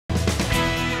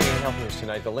Health News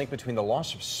tonight, the link between the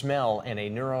loss of smell and a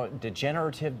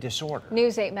neurodegenerative disorder.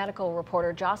 News 8 medical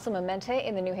reporter Jocelyn Mente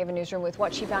in the New Haven newsroom with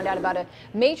what she found out about a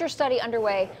major study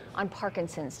underway on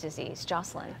Parkinson's disease.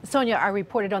 Jocelyn. Sonia, I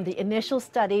reported on the initial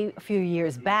study a few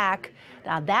years back.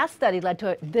 Now, that study led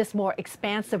to this more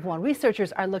expansive one.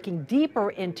 Researchers are looking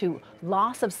deeper into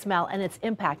loss of smell and its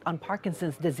impact on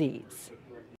Parkinson's disease.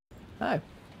 Hi,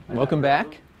 welcome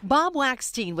back. Bob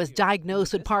Waxstein was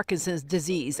diagnosed with Parkinson's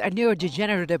disease, a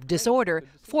neurodegenerative disorder,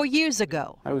 4 years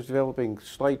ago. I was developing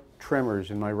slight tremors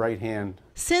in my right hand.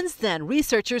 Since then,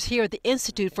 researchers here at the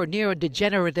Institute for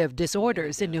Neurodegenerative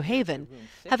Disorders in New Haven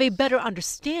have a better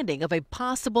understanding of a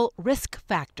possible risk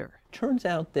factor. Turns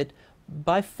out that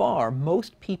by far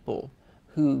most people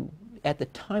who, at the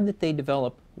time that they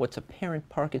develop what's apparent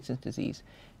Parkinson's disease,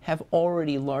 have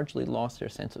already largely lost their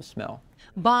sense of smell.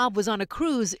 Bob was on a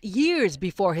cruise years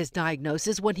before his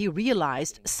diagnosis when he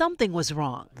realized something was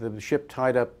wrong. The ship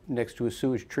tied up next to a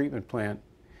sewage treatment plant,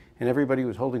 and everybody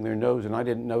was holding their nose, and I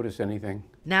didn't notice anything.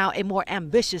 Now a more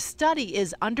ambitious study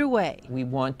is underway. We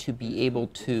want to be able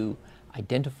to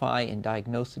identify and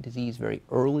diagnose the disease very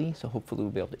early, so hopefully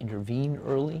we'll be able to intervene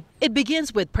early. It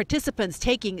begins with participants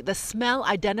taking the smell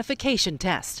identification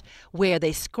test, where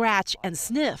they scratch and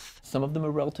sniff. Some of them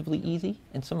are relatively easy,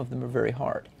 and some of them are very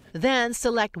hard. Then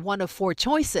select one of 4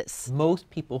 choices. Most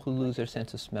people who lose their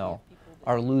sense of smell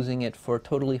are losing it for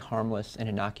totally harmless and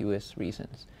innocuous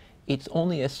reasons. It's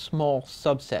only a small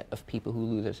subset of people who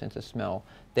lose their sense of smell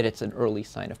that it's an early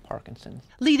sign of Parkinson's.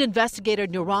 Lead investigator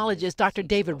neurologist Dr.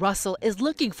 David Russell is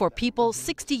looking for people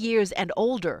 60 years and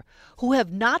older who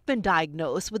have not been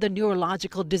diagnosed with a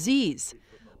neurological disease.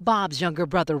 Bob's younger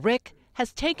brother Rick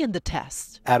has taken the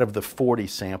test. Out of the 40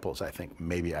 samples, I think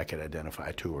maybe I could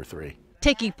identify 2 or 3.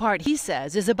 Taking part, he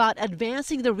says, is about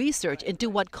advancing the research into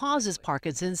what causes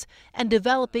Parkinson's and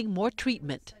developing more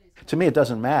treatment. To me, it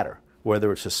doesn't matter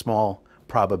whether it's a small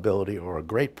probability or a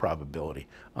great probability.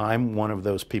 I'm one of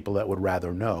those people that would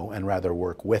rather know and rather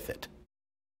work with it.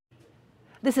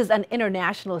 This is an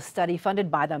international study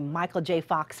funded by the Michael J.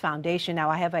 Fox Foundation.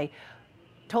 Now, I have a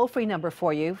toll-free number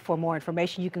for you. For more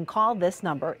information, you can call this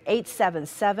number,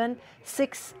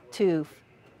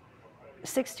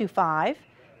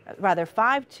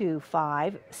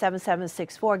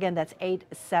 525-7764. Again, that's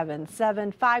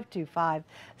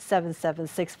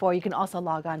 877-525-7764. You can also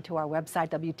log on to our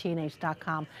website,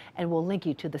 WTNH.com, and we'll link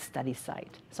you to the study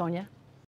site. Sonia?